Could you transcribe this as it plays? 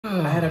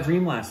had a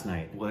dream last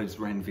night. Was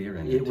Renvir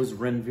in it? It was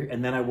Renvir.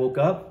 And then I woke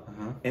up,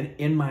 and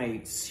in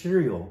my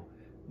cereal,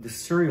 the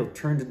cereal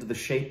turned into the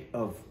shape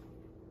of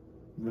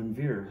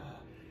Renvir.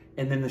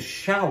 And then the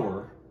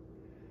shower,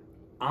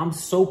 I'm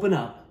soaping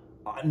up.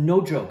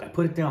 No joke. I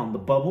put it down. The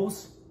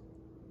bubbles.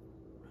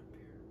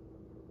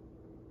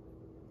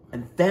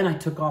 And then I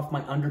took off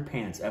my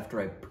underpants after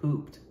I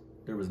pooped.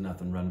 There was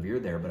nothing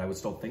Renvir there, but I was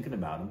still thinking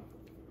about him.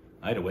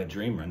 I had a wet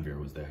dream Renvir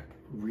was there.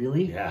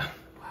 Really? Yeah.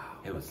 Wow.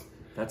 It was.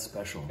 That's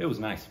special. It was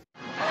nice.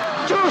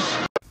 Juice!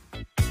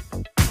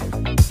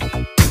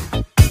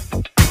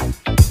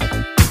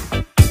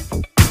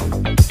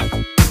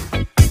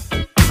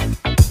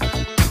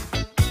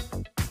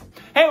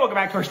 Hey, welcome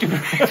back to our stupid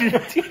reaction.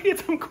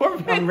 I'm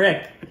Corbin. I'm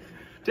Rick.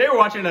 Today we're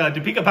watching a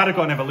Deepika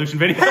Padukone evolution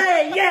video.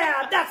 Hey,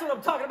 yeah, that's what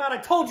I'm talking about. I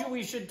told you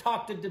we should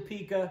talk to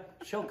Deepika.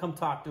 She'll come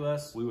talk to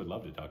us. We would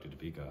love to talk to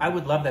Deepika. I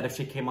would love that if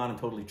she came on and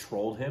totally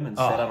trolled him and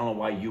said, I don't know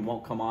why you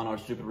won't come on our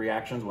stupid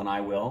reactions when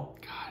I will.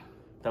 God.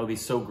 That would be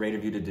so great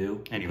of you to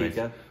do. Anyways,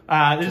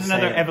 Deepika. This is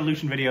another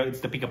evolution video. It's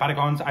Deepika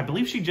Padukone's. I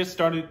believe she just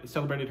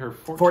celebrated her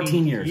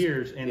 14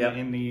 years in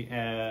the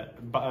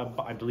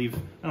I believe, I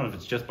don't know if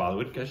it's just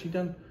Bollywood. Has she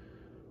done?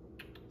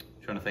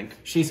 Trying to think.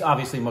 She's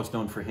obviously most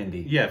known for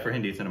Hindi. Yeah, for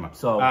Hindi cinema.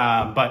 So,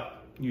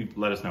 but you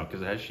let us know,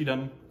 because has she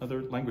done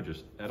other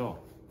languages at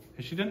all?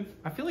 Has she done?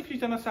 I feel like she's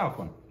done a South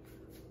one.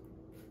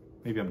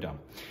 Maybe I'm dumb.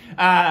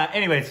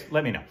 Anyways,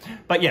 let me know.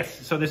 But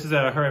yes, so this is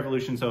her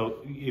evolution.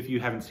 So if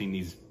you haven't seen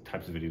these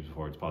types of videos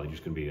before, it's probably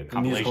just going to be a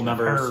compilation of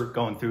her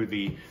going through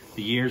the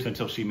years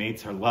until she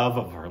meets her love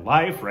of her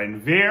life,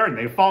 Renvir, and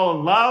they fall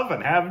in love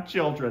and have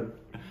children.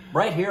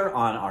 Right here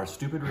on our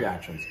stupid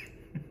reactions.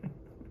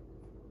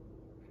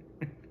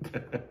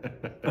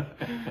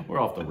 We're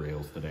off the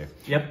rails today.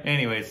 Yep.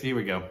 Anyways, here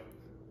we go.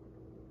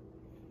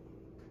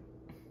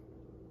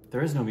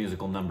 There is no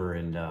musical number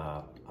in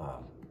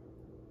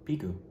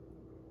Piku.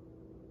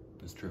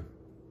 That's true.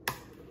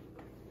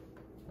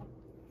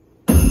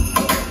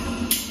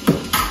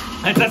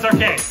 That's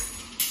SRK.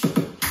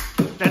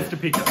 That's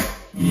Deepika.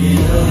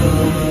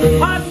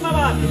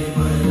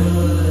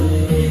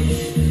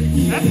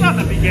 That's not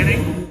the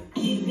beginning.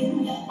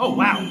 Oh,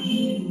 wow.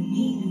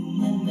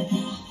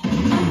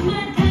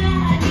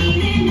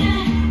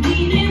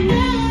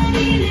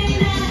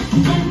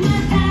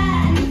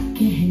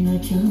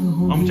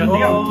 Om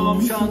Shanti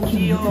Om.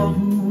 Shanti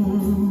Om.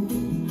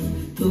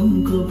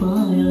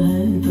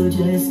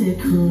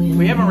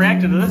 We haven't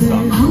reacted to this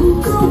song.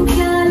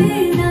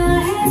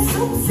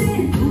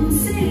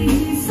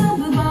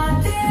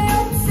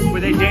 Were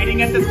they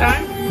dating at this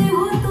time?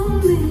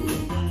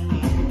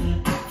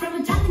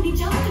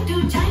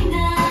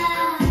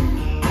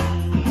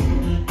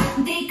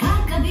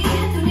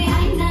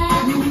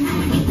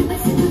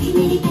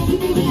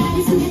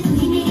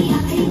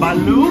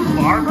 Balu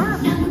Barber?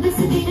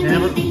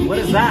 What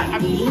is that?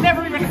 I've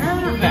never even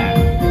heard of that.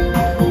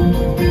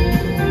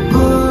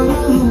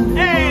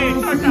 Hey,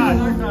 Sarkaj.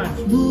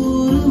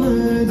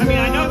 I mean,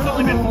 I know it's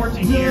only been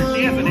 14 years.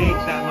 She hasn't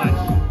aged that much.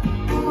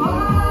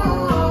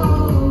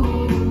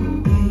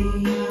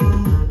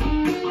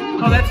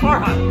 Oh, that's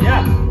Farhan.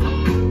 Yeah.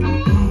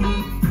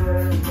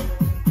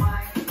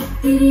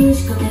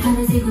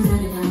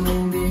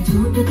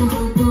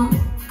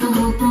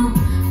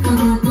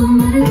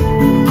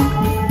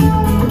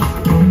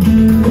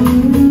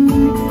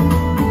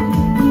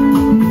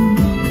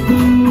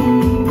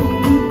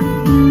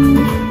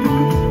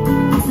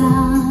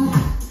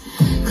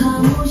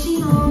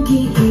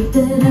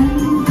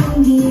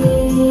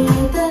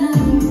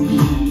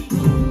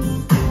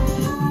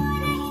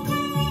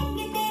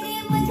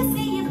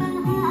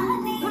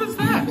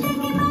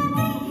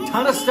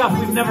 Ton of stuff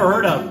we've never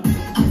heard of.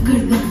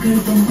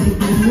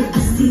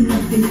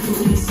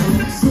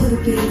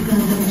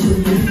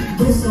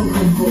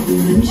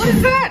 What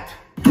is that?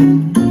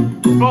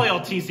 It's probably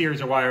all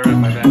T-Series or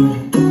YRF, I bet.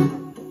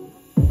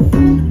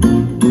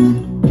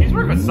 She's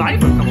worked with Saifa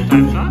a couple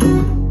times, huh?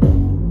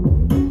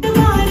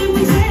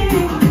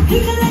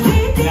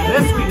 Yeah,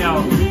 this we know.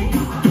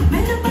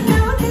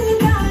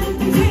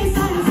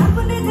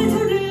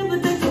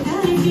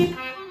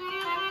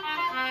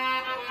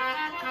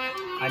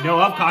 I know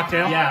of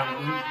Cocktail. Yeah,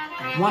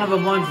 one of the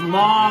ones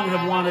long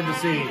have wanted to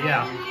see.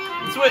 Yeah.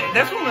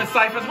 That's one with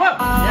Saifa as well.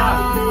 Yeah.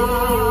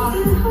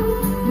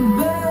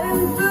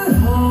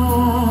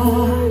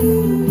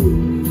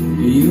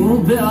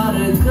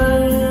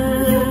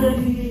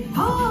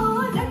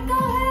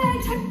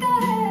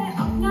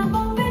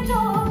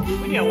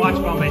 We need to watch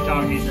Bombay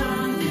Talkies.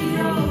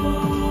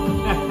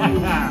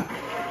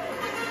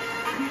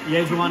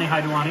 Yay, Juwani,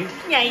 hi, Juwani.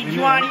 Yay,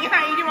 Juwani,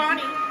 hi,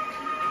 Juwani.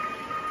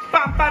 I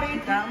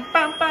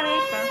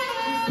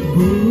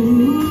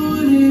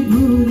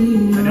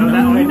know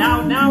that way.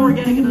 Now we're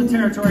getting into the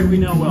territory we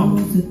know well.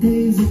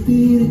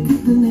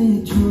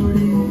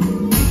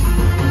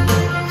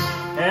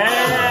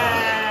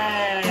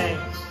 Hey!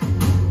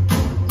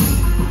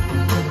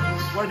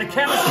 Where the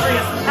chemistry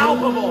is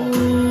palpable.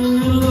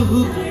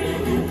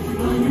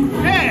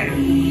 Hey!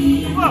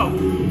 Whoa!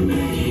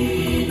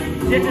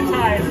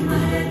 Digitized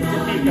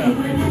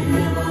Deepika.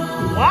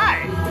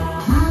 Why?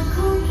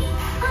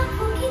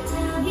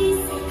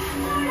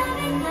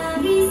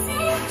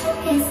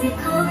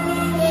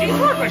 She's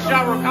worked with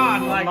Shah Rukh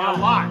Khan like a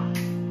lot.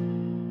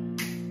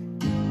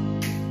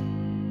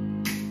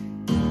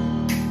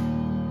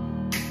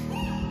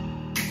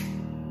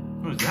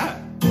 Who's that?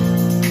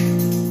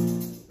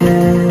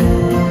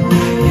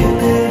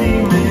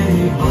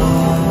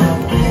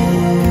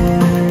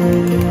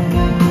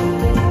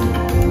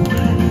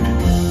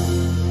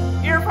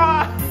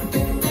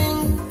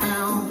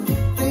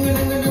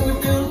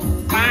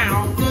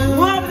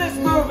 Love this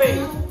movie!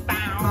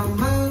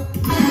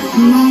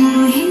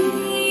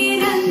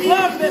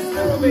 Love this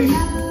movie!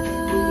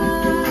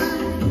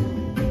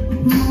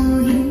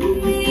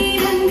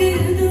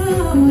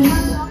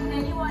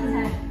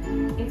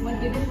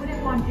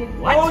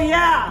 What? Oh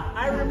yeah!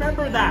 I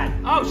remember that!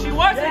 Oh, she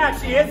was? Yeah,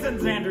 she is in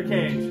Xander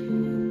Cage.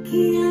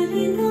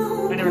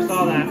 I never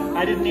saw that.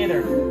 I didn't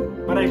either.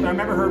 But I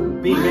remember her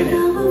being in it.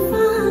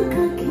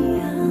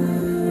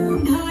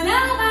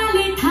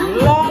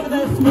 Love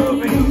this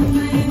movie!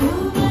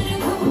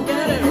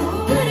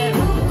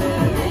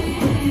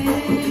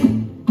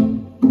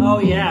 Oh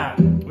yeah.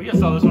 We just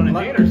saw this one in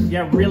theaters.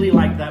 Yeah, really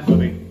liked that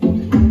movie.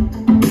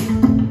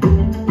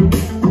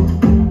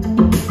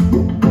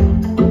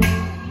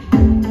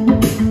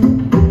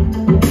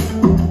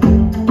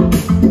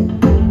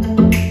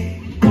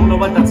 Don't know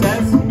what that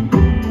says? Is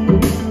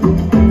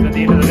that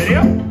the end of the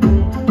video?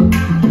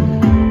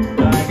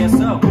 I guess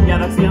so. Yeah,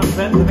 that's the end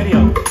of the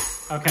video.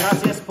 Okay.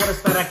 Gracias por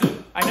estar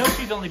aquí. I know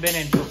she's only been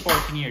in for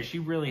 14 years. She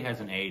really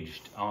hasn't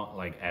aged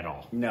like at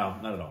all. No,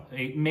 not at all.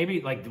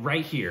 Maybe like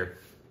right here.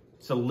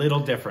 It's a little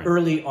different.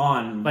 Early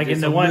on, like it's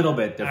in the a one, little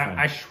bit different.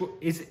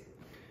 Is it?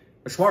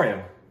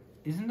 Ashwarya.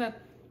 Isn't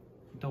that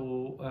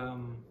the?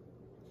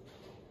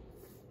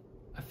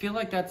 I feel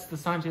like that's the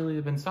Sanjay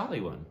Leela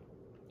Bhansali one.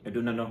 I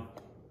do not know.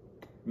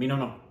 Me no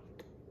know.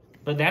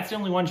 But that's the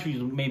only one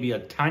she's maybe a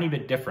tiny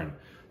bit different.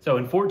 So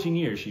in 14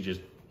 years, she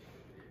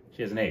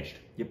hasn't aged.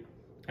 Yep.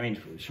 I mean,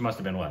 she must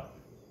have been what?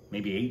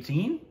 Maybe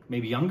 18?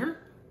 Maybe younger?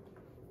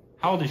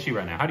 How old is she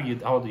right now? How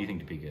old do you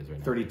think Deepika is right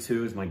now?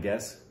 32 is my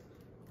guess.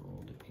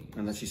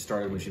 And then she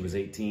started when she was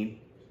 18.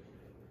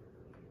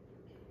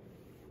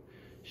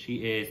 She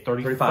is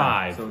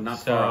 35. So not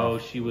far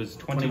off. She was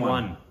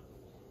 21.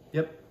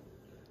 Yep.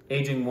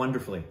 Aging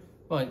wonderfully.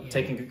 Well, yeah,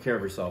 taking good care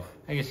of herself.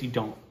 I guess you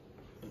don't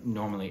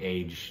normally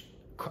age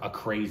a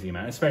crazy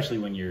amount, especially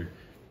when you're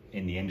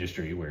in the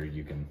industry where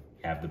you can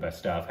have the best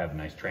stuff, have a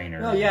nice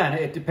trainer. Well, yeah, and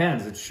it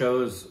depends. It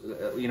shows,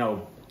 you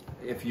know,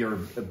 if you're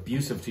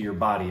abusive to your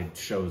body, it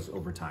shows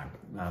over time.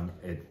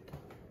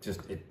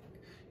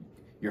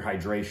 Your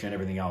hydration,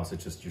 everything else,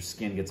 it's just your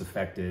skin gets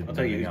affected. I'll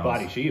tell you, whose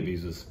body she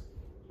abuses.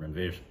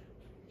 Ranveer's.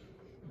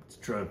 It's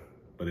true.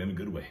 But in a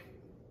good way.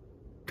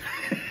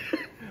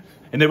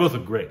 And they both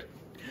look great.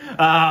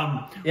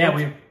 Yeah,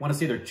 we want to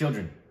see their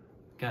children.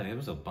 God, there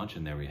was a bunch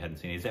in there we hadn't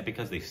seen. Is that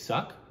because they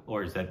suck?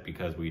 Or is that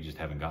because we just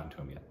haven't gotten to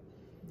them yet?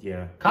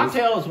 Yeah.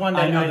 Cocktail is one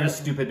that I know there's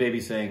stupid baby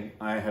saying,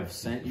 I have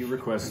sent you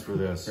requests for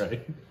this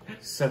right.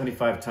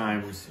 75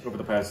 times over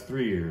the past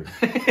 3 years.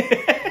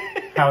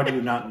 How do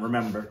you not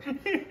remember?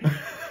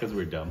 Because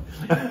we're dumb.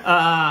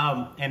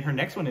 And her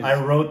next one is...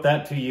 I wrote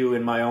that to you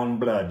in my own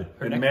blood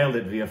and mailed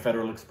it via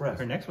Federal Express.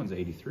 Her next one's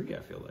 83, I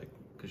feel like.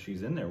 Because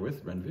she's in there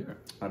with Ranveer.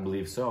 I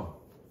believe so.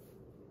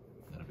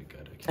 That'll be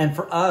good. And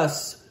for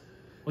us...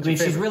 What's I mean,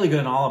 she's really good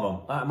in all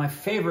of them. My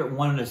favorite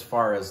one as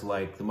far as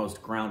like the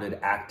most grounded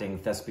acting,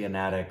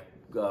 thespianatic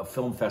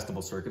film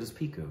festival circuit is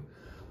Piku.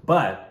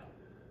 But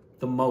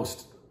the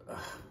most,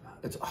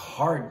 it's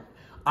hard.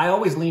 I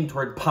always lean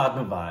toward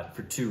Padmavat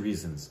for two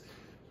reasons.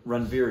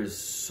 Ranveer is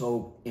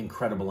so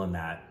incredible in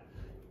that.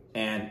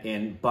 And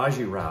in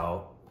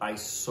Bajirao, I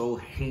so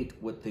hate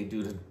what they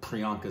do to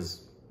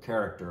Priyanka's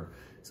character.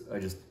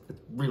 It's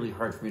really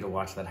hard for me to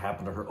watch that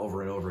happen to her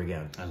over and over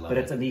again. I love it. But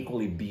it's an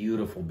equally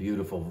beautiful,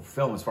 beautiful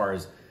film as far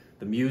as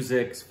the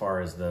music, as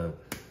far as the,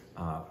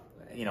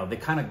 you know, they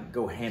kind of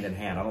go hand in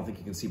hand. I don't think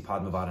you can see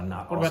Padmavat and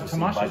not also see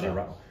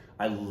Bajirao.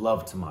 I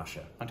love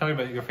Tamasha. I'm talking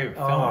about your favorite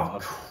film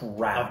of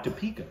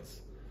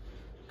Deepika's.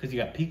 Because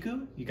you got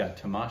Piku, you got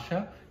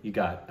Tamasha, you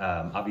got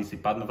obviously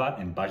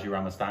Padmavat and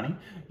Bajirao Mastani.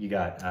 You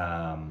got... it's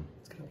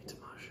going to be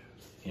Tamasha.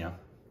 Yeah.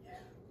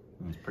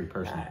 It's pretty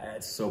personal.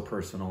 It's so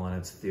personal, and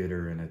it's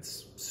theater, and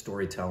it's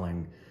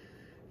storytelling.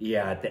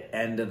 Yeah, at the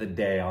end of the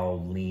day,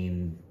 I'll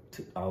lean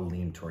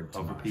toward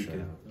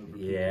Tamasha.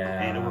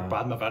 Yeah, and over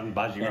Padmavat and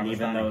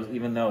Bajirao. And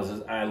even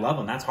those, I love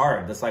them. That's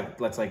hard. That's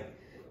like,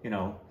 you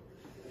know.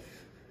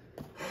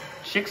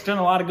 Chick's done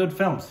a lot of good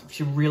films.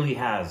 She really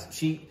has.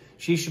 She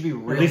should be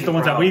really, at least the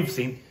ones that we've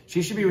seen.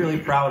 She should be really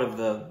proud of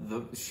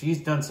the.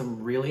 She's done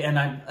some really, and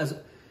as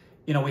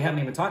you know, we haven't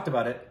even talked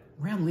about it.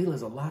 Ram Leela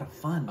is a lot of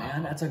fun,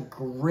 man. That's a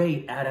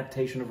great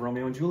adaptation of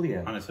Romeo and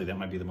Juliet. Honestly, that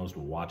might be the most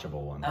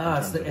watchable one.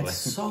 It's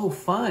so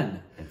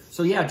fun.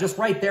 So yeah, just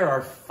right there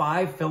are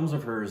 5 films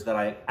of hers that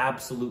I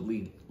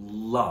absolutely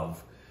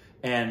love.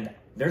 And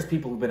there's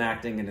people who've been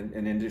acting in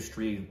an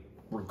industry,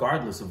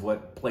 regardless of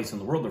what place in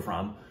the world they're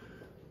from,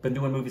 been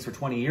doing movies for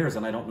 20 years,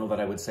 and I don't know that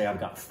I would say I've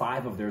got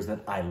 5 of theirs that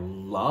I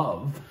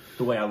love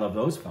the way I love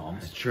those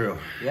films. It's true.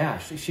 Yeah,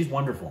 she's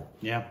wonderful.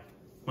 Yeah.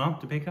 Well,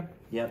 Deepika,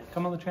 Yep.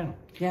 come on the channel.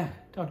 Yeah.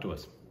 Talk to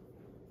us.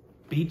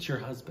 Beat your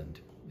husband.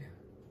 Yeah.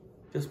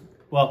 Just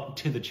Well,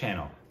 to the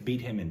channel.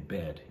 Beat him in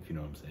bed, if you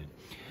know what I'm saying.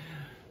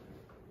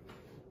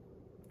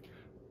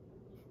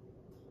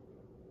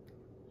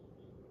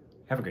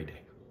 Have a great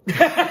day.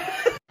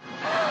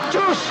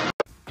 Juice!